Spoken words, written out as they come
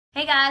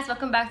Hey guys,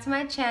 welcome back to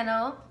my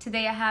channel.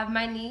 Today I have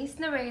my niece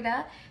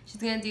Nareda.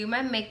 She's gonna do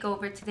my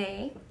makeover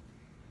today.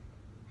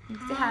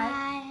 Say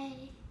hi.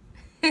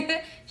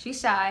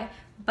 She's shy,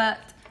 but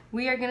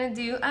we are gonna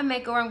do a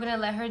makeover. I'm gonna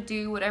let her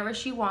do whatever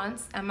she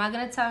wants. I'm not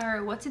gonna tell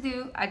her what to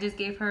do. I just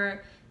gave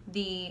her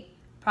the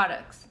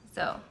products.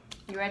 So,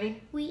 you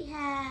ready? We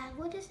have,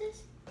 what is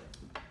this?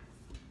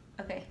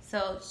 Okay,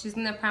 so she's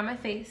gonna prime my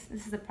face.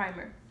 This is a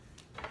primer.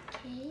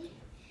 Okay.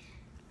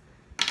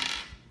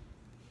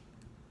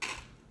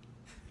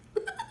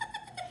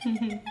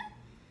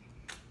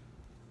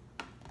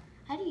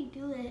 How do you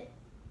do it?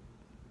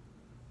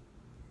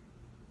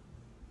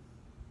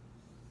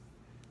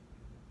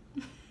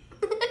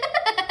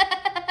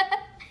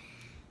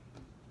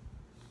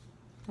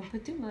 Don't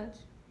put too much.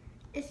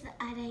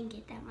 I didn't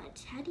get that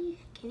much. Can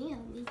you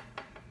help me?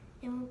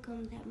 It won't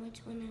come that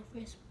much when I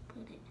first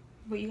put it.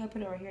 But you gotta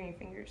put it right here in your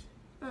fingers.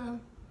 I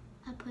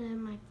put it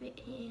in my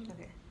hand.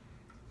 Okay.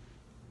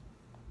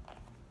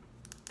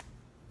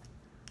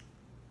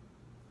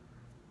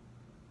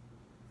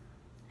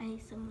 I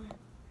need some more.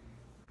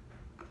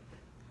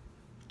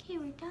 Okay,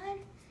 we're done.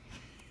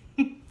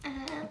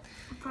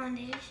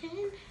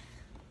 Foundation.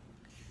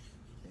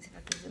 Let's see if I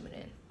can zoom it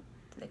in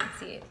so they can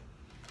see it.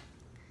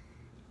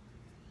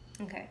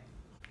 Okay.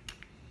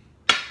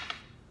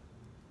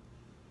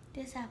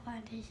 This is how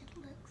foundation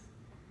looks.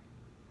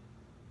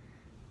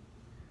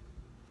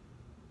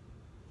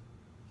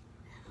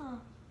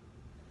 Oh.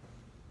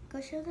 Go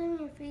show them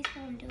your face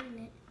while I'm doing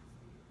it.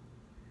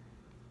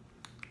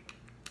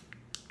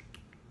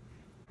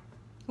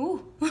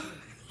 Ooh.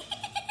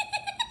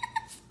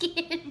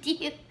 Scared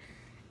you.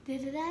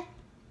 Did I?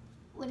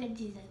 What did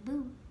you say?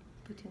 Boo.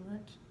 Put too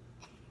much.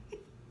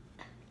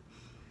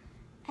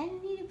 I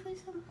didn't need to put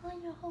some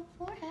on your whole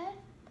forehead.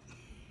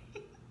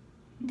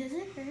 Does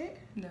it hurt?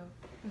 No,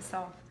 it's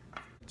soft.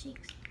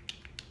 Cheeks.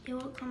 It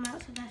won't come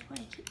out, so that's why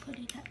I keep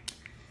putting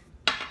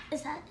it.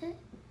 Is that it?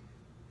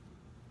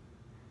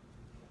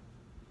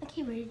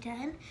 Okay, we're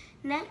done.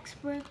 Next,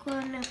 we're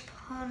gonna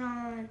put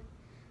on.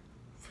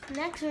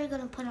 Next, we're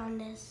gonna put on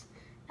this.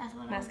 That's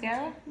what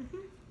mascara?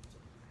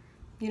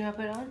 You know how to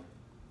put it on?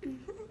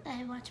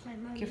 I watch my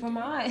mom. Careful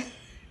my eye.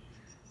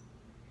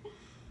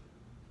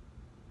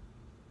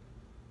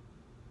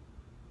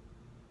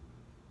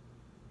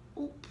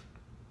 Oop.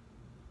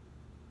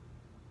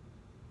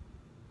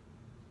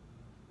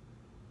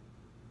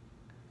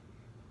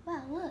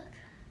 Wow, look.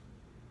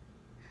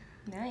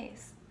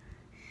 Nice.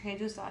 Okay,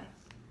 do side.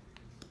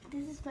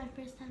 This is my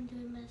first time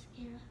doing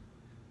mascara.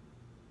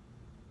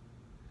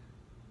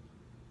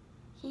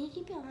 Can you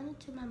keep it on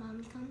until my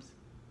mommy comes?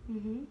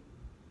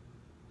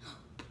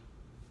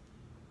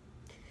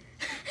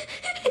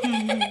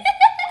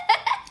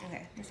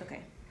 Okay, it's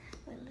okay.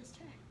 Wait, let's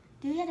try.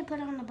 Do you have to put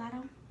it on the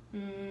bottom?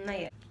 Not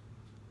yet.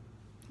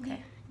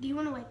 Okay. Do you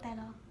want to wipe that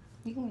off?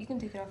 You can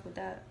take it off with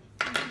that.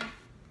 Okay.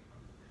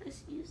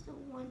 Let's use the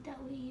one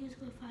that we use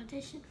with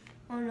foundation.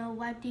 Oh no,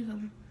 wipe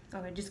even.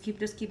 Okay, just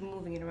keep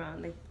moving it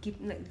around.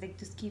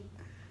 Just keep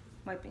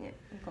wiping it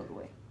and go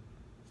away.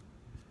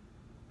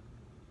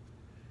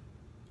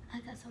 I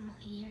got some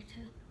here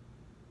too.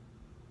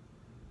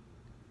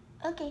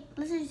 Okay,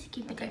 let's just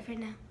keep it there for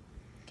now.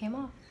 Came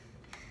off.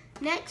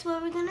 Next,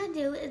 what we're gonna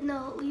do is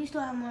we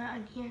still have more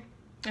on here.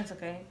 That's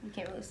okay. You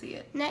can't really see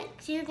it.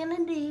 Next, we're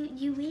gonna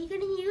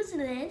use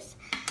this.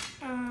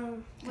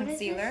 What is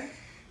Concealer. this?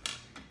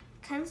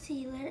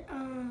 Concealer.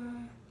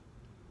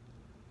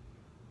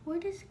 Where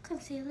does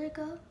concealer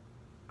go?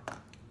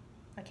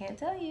 I can't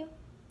tell you.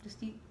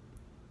 Just eat.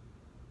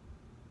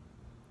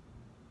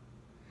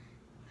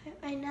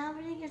 Right now,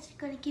 we're just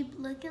gonna keep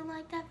looking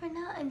like that for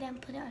now, and then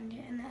put it under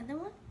another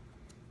one.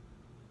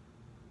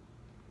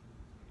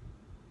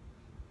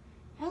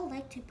 I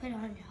like to put it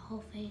on your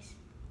whole face.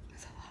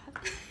 It's a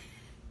lot.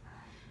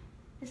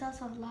 There's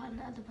also a lot in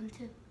the other one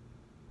too.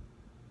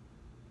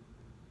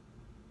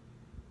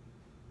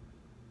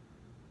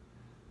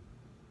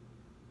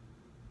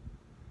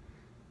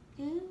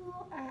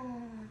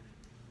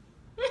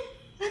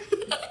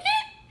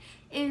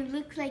 It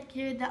looks like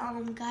you're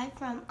the guy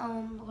from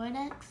Lord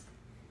X.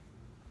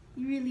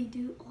 You really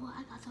do. Oh,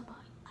 I got some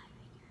eye right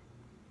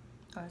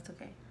here. Oh, it's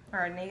okay.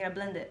 Alright, now you gotta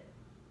blend it.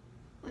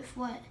 With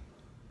what?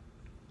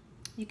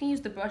 You can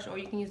use the brush or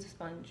you can use the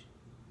sponge.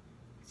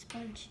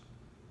 Sponge.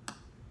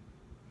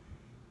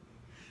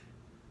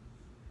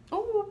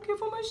 Oh,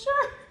 careful my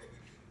shirt.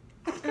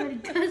 Oh,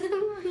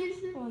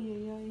 Oh,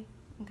 yeah.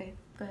 Okay,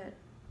 go ahead.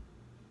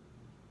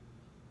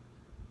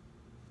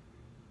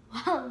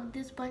 wow,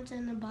 this sponge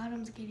on the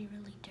bottom's getting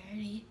really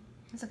dirty.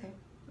 It's okay.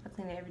 I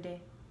clean it every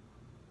day.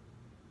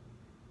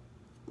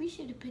 We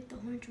should have picked the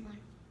orange one.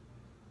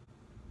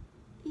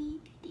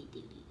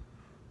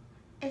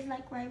 It's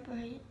like right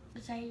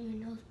beside your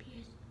nose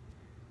pierce.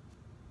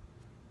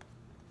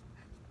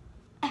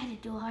 I had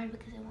to do it hard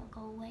because it won't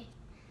go away.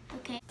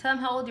 Okay. Tell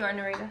them how old you are,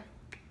 Nareda.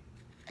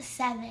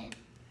 7.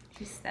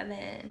 She's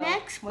 7.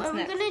 Next, What's what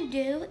next? we're gonna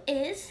do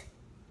is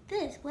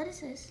this. What is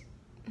this?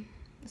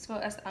 It's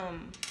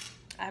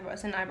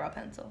an eyebrow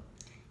pencil.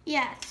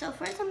 Yeah. So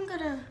first, I'm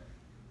gonna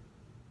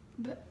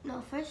But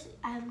no, first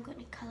I'm going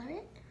to color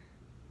it.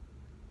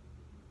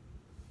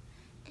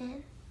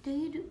 And do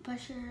you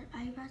brush your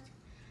eyebrows?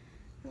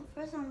 No,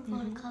 first I'm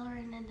going to color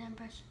it and then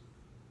brush.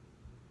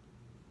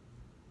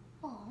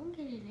 Oh, I'm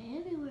getting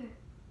it everywhere.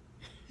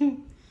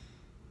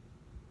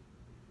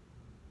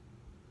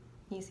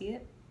 You see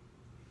it?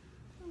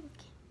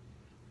 Okay.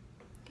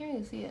 Can't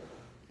really see it.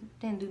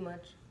 Didn't do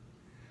much.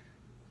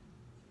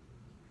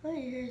 My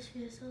hair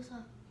feels so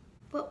soft.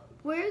 What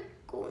we're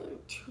going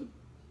to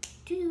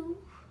do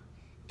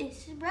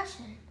is brush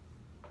it.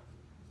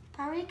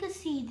 Probably you can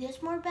see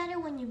this more better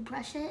when you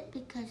brush it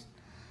because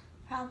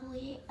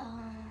probably,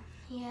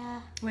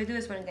 yeah. Wait, do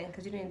this one again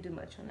because you didn't do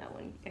much on that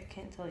one. I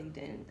can't tell you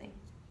did anything.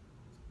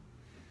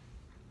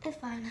 It's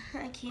fine.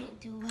 I can't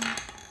do it.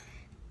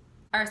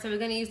 Alright, so we're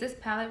going to use this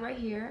palette right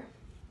here.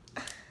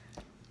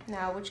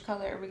 Now, which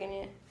color are we going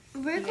to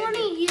We're going to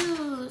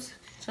use,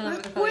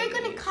 we're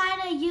going to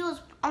kind of use,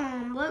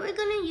 what we're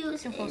going to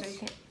use is, closer, you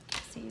can't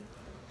see you.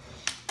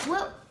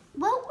 What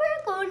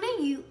we're going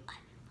to use,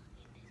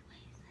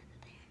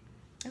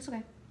 That's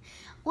okay.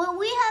 what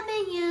we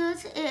haven't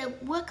used,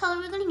 what color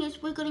we're going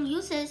to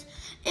use is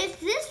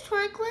this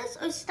turquoise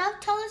or stuff?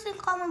 Tell us in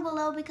comment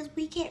below because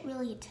we can't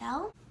really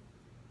tell.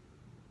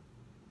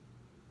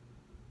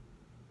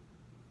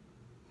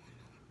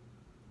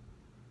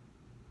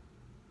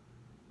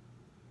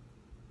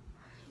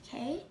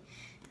 Okay,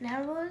 now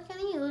what we're going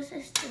to use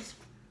is this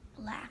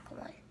black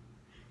one.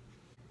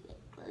 Okay,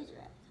 close your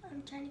eyes.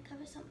 I'm trying to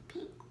cover some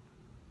pink.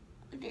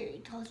 There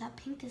you go, that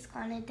pink is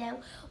gone. And then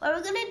what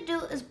we're going to do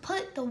is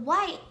put the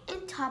white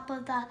on top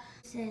of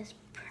this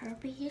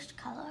purplish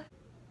color.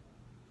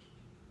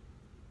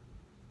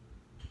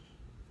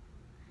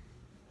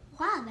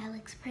 Wow, that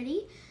looks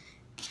pretty.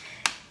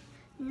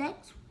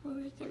 Next, what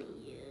we're going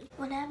to use.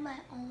 When I have my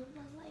own,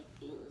 I like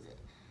to use it.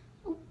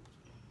 Oop,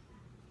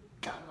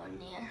 got on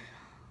there.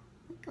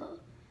 Go.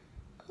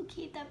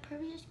 Okay, that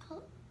purplish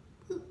color.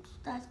 Oops,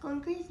 that's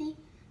going crazy.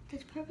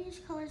 This purplish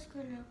color is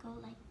going to go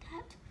like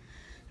that.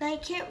 Now I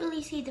can't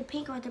really see the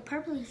pink or the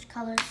purplish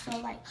color, so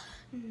like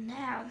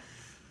now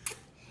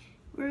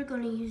we're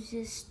going to use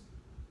this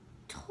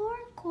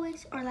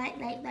turquoise or light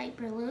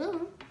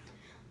blue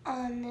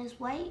on this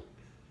white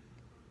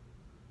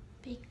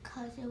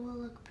because it will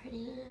look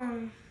pretty.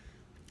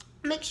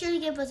 Make sure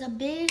you give us a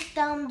big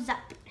thumbs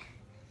up.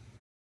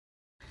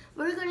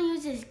 We're going to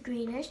use this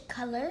greenish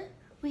color.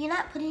 We're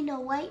not putting no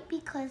white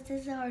because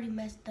this is already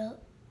messed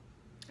up.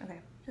 Okay.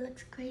 It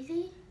looks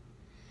crazy.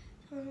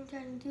 So what I'm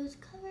trying to do is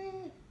cover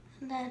it.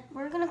 And then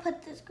we're going to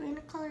put this green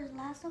color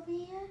last over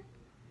here.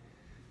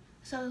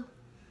 So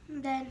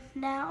then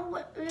now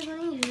what we're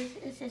going to use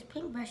is this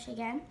pink brush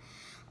again.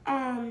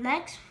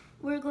 Next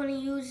we're going to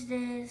use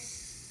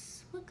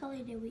this, what color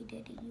did we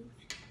use?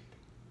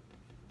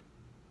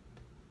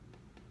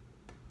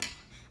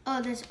 Oh,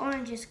 this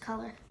orangish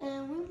color.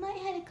 And we might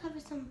have to cover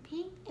some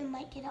pink and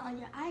might get it on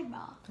your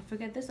eyebrow. Don't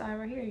forget this eye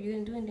right here. You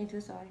didn't do anything to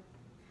this eye.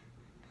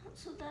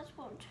 So that's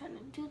what I'm trying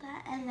to do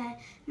that. And then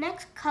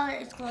next color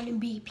is going to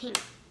be pink.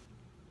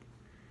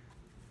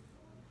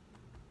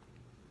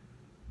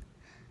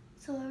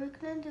 So what we're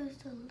going to do is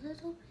a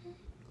little bit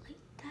like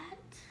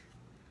that.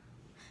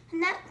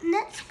 And that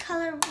next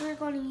color we're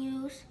going to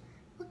use,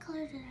 what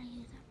color did I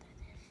use after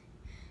this?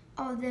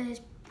 Oh,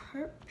 this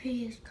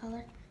purplish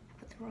color. I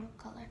put the wrong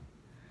color.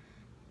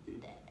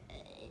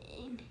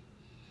 And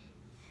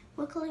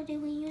what color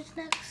did we use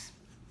next?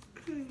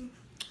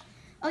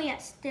 Oh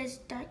yes, this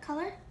dark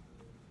color.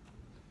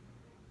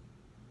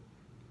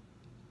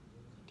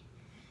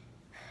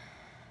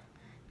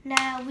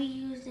 Now we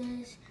use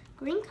this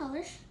green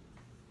color.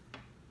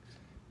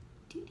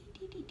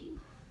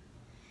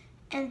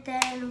 And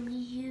then we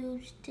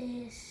use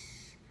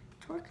this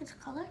turquoise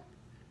color.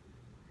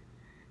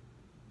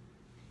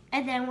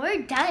 And then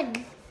we're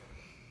done.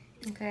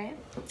 Okay.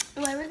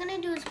 What we're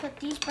going to do is put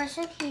these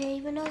brushes here,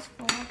 even though it's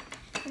full.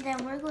 And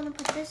then we're going to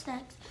put this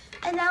next.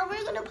 And now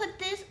we're going to put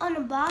this on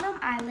the bottom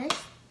eyelash.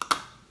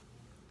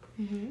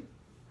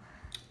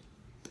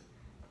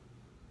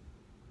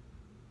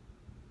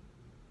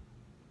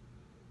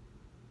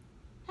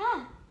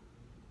 Ah.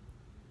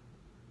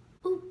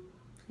 Ooh.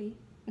 See?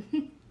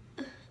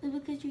 It's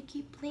because you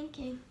keep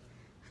blinking.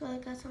 So I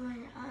got some on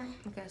your eye.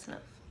 Okay, that's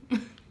enough.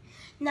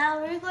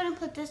 Now we're going to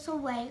put this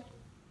away.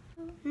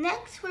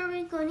 Next, what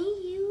we're going to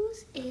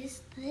use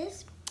is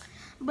this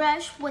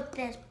brush with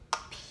this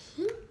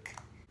pink.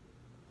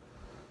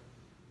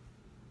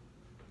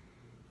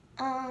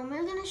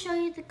 We're going to show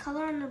you the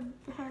color on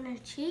the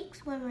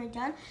cheeks when we're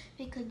done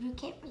because you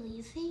can't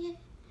really see it.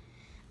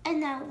 And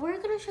now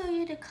we're going to show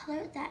you the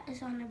color that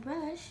is on the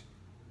brush.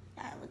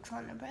 That looks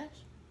on the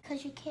brush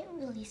because you can't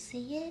really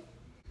see it.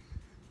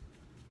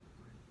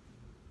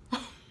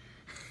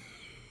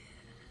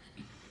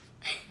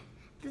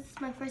 This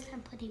is my first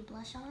time putting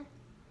blush on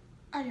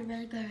a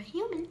regular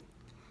human.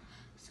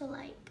 So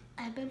like,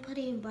 I've been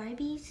putting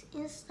Barbies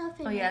and stuff.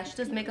 Oh yeah, she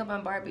does makeup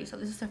on Barbie. So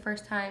this is her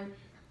first time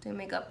doing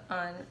makeup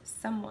on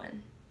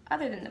someone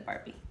other than the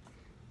Barbie.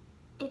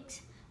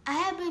 I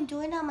have been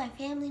doing it on my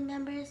family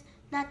members,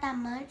 not that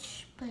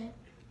much, but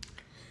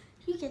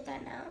You get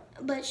that now.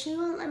 But she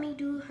won't let me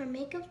do her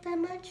makeup that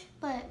much.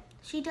 But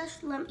she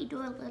does let me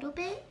do a little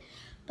bit.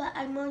 But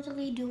I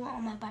mostly do all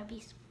my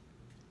Barbies.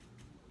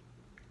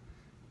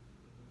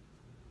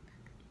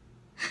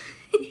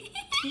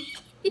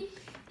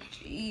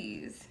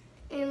 Jeez.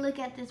 And look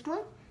at this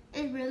one.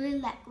 It's really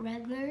like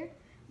regular.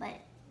 But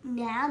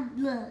now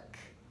look.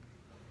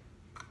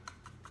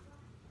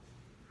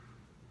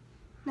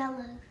 Now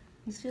look.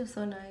 This feels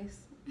so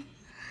nice.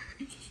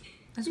 I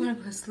just want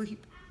to go to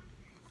sleep.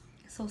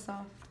 It's so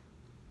soft.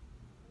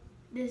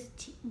 This.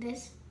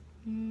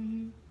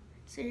 Mm-hmm.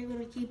 So you're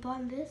gonna keep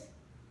on this?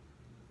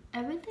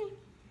 Everything?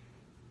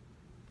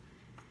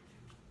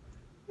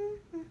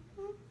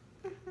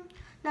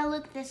 Now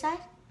look this side.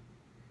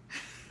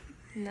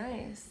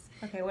 Nice.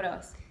 Okay, what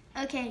else?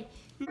 Okay,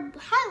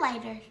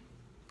 highlighter.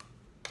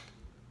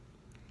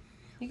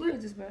 You can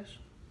use this brush.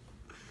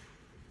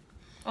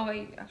 Oh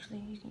wait, actually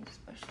you can use this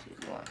brush too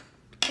if you want.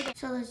 Okay,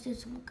 so let's do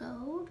some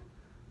gold.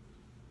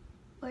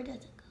 Where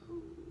does it go?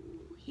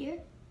 Here.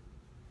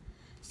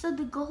 So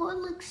the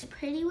gold looks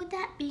pretty with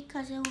that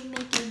because it will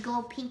make it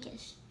gold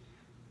pinkish,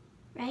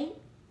 right?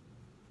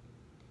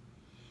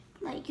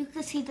 Like you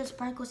can see the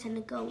sparkles in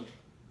the gold.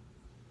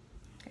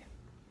 Okay.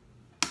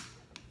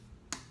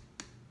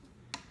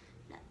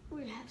 Now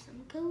we're gonna have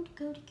some gold.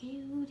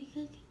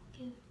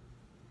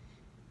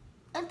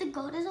 And the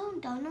gold is all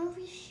done over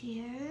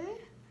here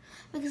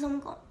because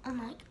I'm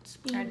like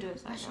speed. I do it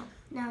side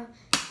now. Now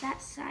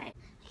that side.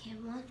 Okay,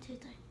 1, 2,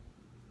 3.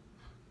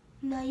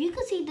 Now you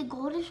can see the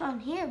goldish on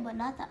here, but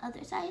not the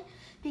other side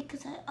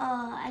because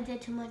I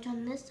did too much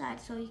on this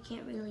side, so you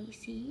can't really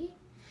see.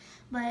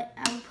 But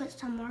I will put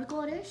some more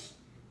goldish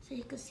so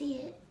you can see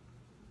it.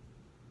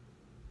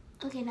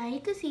 Okay, now you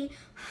can see.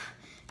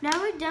 Now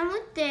we're done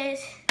with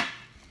this.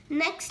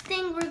 Next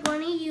thing we're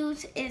going to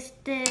use is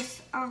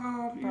this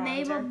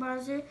Maybelline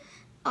bronzer,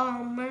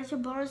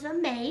 bronzer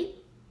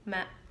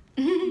Matte.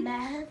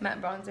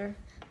 Matte bronzer.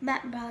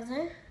 Matte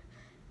bronzer.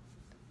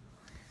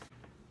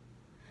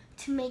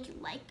 To make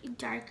it like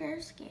darker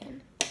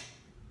skin.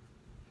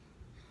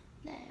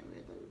 Then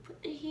we're going to put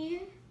it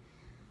here.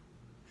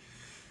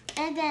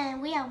 And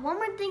then we have one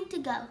more thing to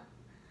go.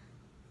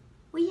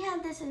 We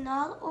have this in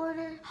all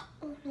order.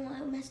 Oh no,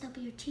 I messed up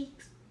your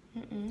cheeks.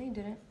 You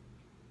didn't.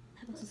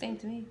 It's the same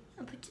to me.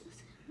 I put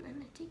this on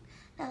the cheek.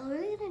 Now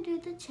we're gonna do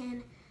the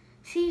chin.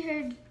 See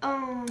her It's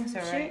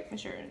alright. shirt? My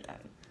shirt. It's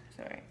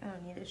alright. I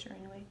don't need this shirt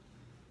anyway.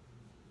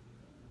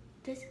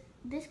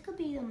 This could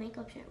be the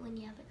makeup shirt when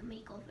you have a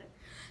makeover.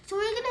 So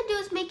what we're gonna do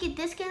is make it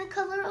this kind of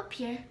color up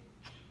here.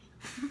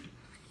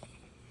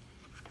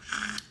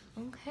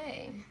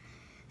 Okay.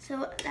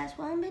 So that's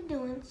what I've been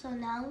doing. So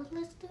now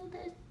let's do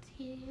this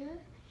here.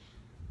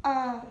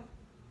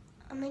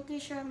 I'm making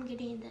sure I'm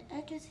getting the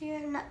edges here.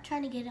 I'm not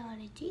trying to get it on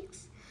the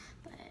cheeks,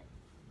 but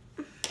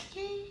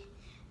okay.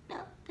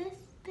 Now this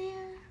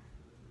there.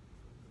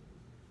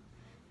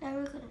 Now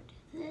we're gonna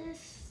do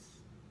this.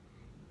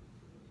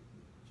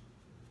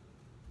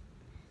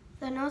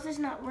 The nose is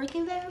not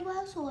working very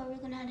well, so what we're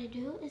gonna have to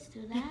do is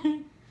do that.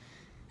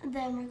 And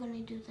then we're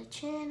gonna do the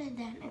chin and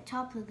then on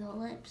top of the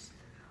lips.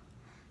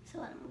 So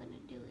what I'm gonna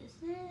do is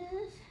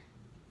this.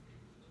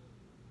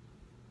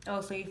 Oh,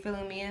 so you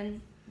filling me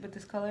in with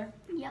this color?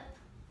 Yep.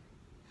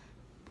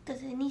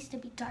 Because it needs to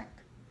be dark.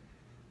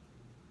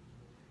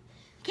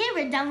 Okay,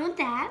 we're done with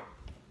that.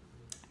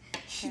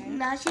 Okay.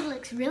 Now she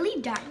looks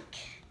really dark.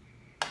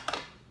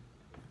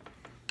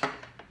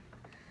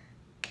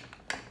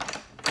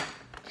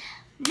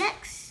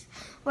 Next,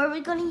 what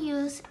we're going to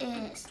use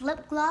is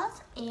lip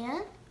gloss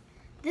and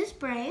this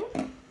spray.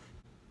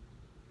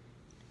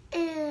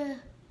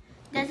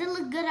 Does it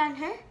look good on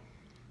her?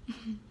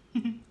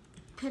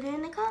 Put it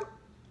in the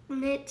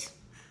comment.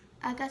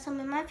 I got some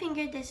in my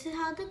finger. This is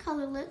how the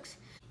color looks.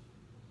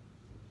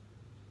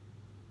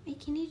 Wait,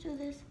 can you do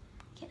this?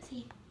 Can't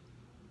see.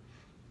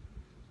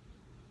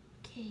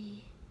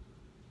 Okay.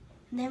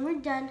 And then we're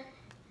done.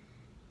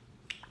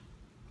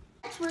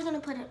 Next, we're gonna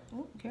put it.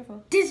 Oh,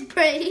 careful. This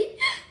spray.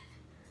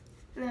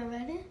 Now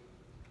ready?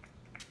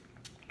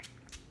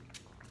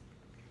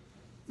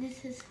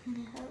 This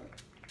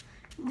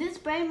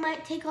spray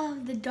might take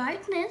off the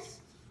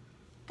darkness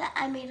that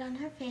I made on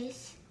her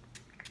face.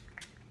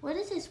 What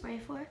is this spray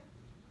for?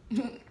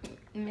 It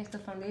makes the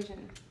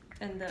foundation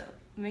and the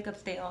makeup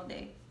stay all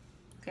day.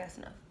 Okay, that's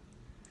enough.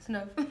 That's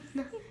enough.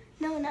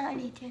 No, now I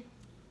need to.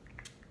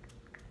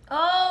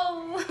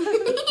 Oh!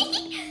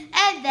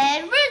 And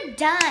then we're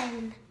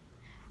done.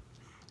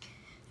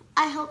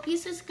 I hope you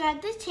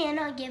subscribe to this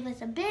channel and give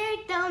us a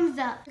big thumbs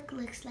up. It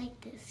looks like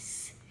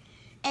this.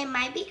 It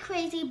might be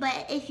crazy,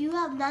 but if you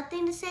have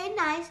nothing to say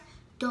nice,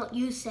 don't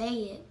you say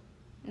it.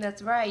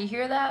 That's right. You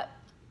hear that?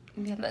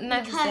 If you have nothing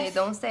nice to say,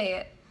 don't say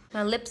it.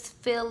 My lips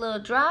feel a little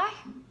dry.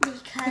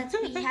 Because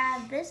we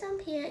have this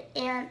up here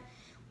and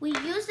we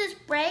use the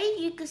spray.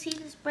 You can see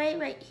the spray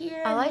right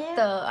here. I like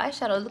the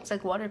eyeshadow. It looks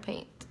like water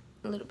paint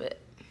a little bit.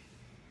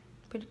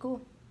 Pretty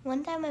cool.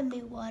 One time I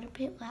made water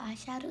paint with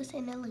eyeshadows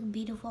and it looked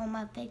beautiful on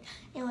my face.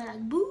 It went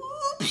like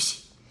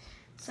boop.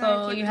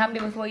 So you're happy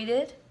with what you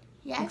did?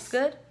 Yes. Looks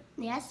good?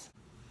 Yes.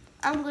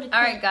 I'm gonna quit.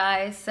 Alright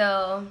guys,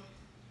 so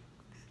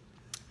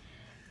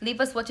leave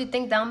us what you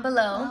think down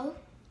below.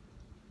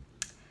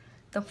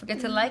 Don't forget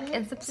to like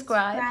and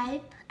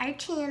subscribe our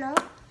channel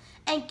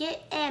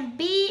and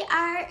be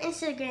our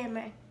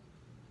Instagrammer.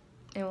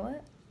 And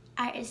what?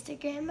 Our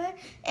Instagrammer,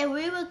 and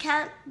we will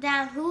count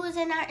down who is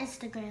in our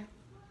Instagram.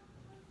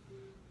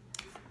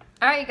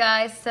 Alright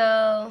guys,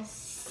 so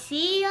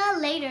see ya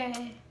later.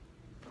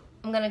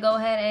 I'm gonna go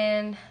ahead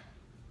and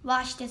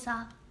wash this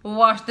off.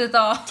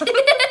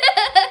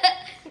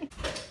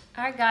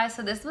 Alright guys,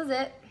 so this was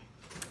it.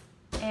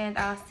 And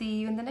I'll see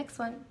you in the next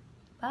one.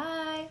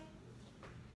 Bye.